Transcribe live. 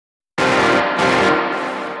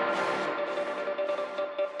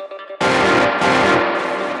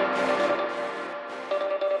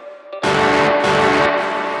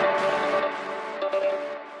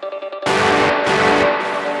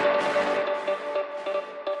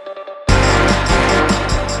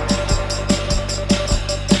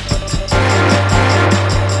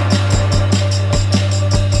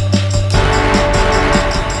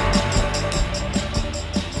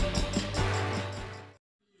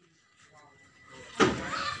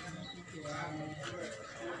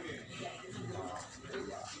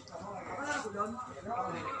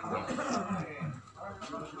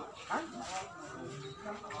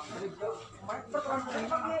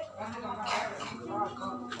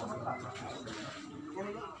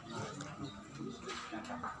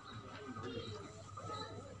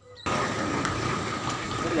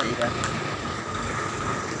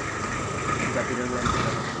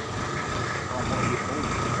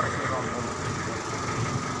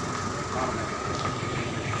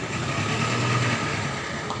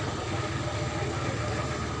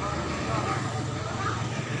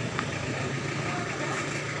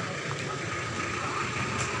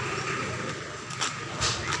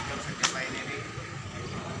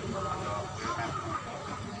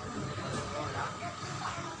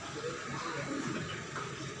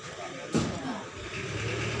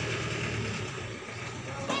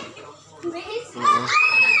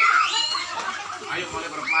Ayo mulai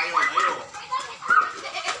berpelayu, ayo.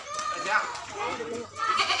 Ajak.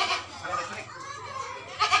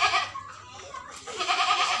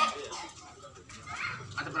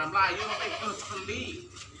 Ada berapa melayu apa itu sekali?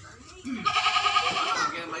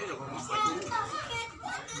 Bagian melayu udah ngomong itu.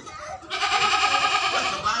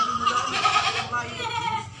 Melayu.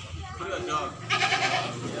 Beri aja.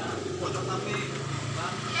 Foto tapi.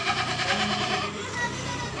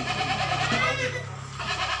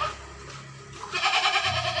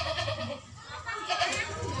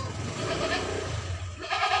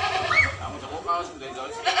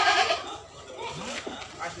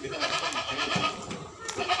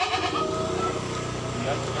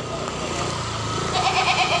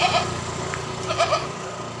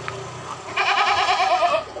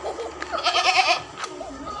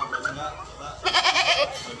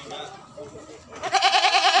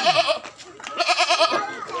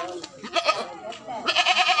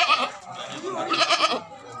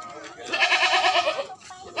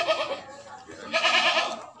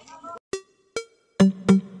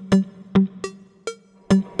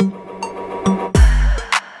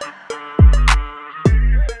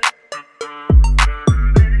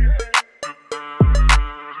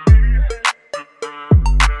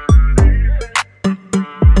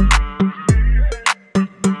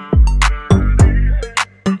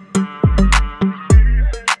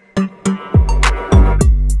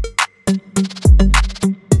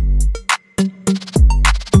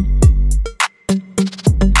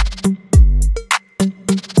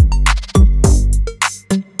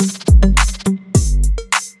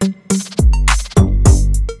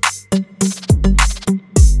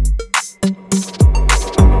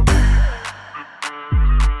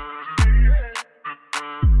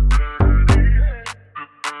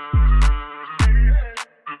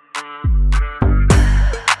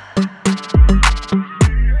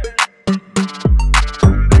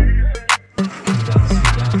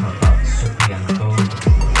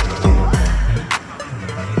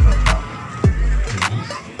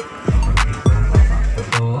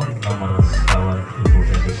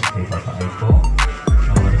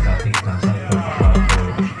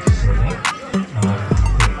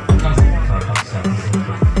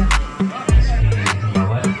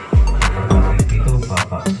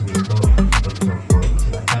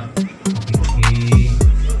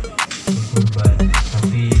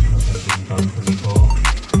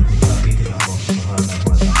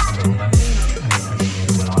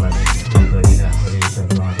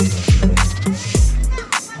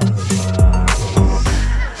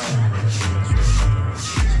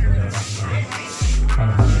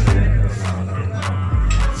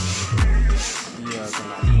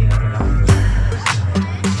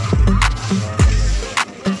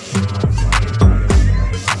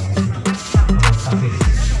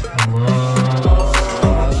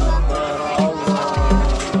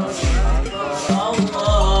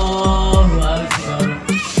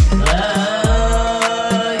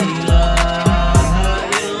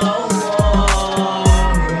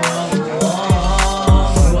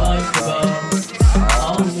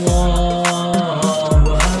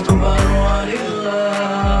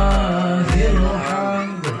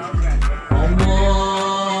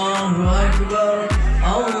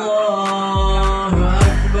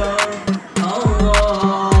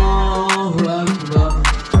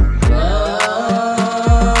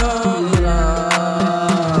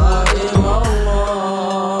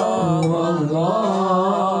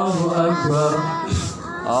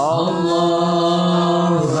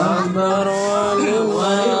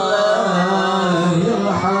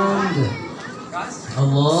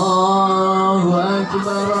 Allahu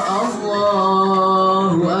Akbar,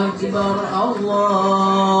 Allahu Akbar,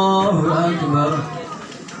 Allahu Akbar.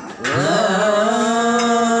 La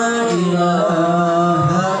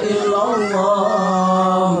ilaha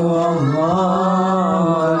illallah, Allahu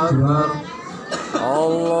Akbar.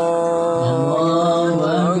 Allah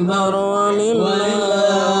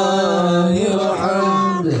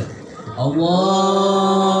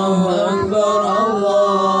Allahu Akbar,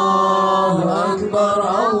 Allahu Akbar,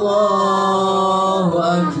 Allahu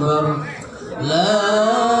Akbar. La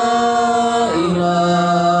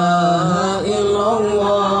ilaha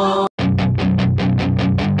illallah.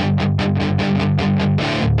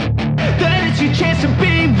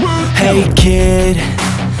 Hey kid,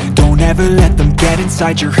 don't ever let them get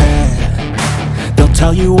inside your head. They'll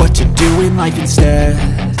tell you what to do in life instead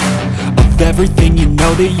of everything you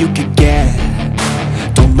know that you could get.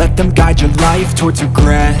 Don't let them guide your life towards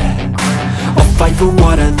regret. I'll fight for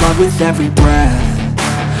what I love with every breath.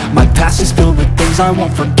 My past is filled with things I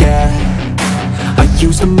won't forget. I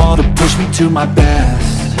use them all to push me to my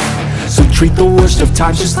best. So treat the worst of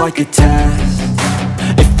times just like a test.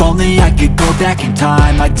 If only I could go back in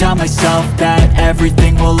time, I'd tell myself that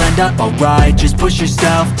everything will end up alright. Just push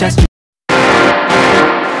yourself, test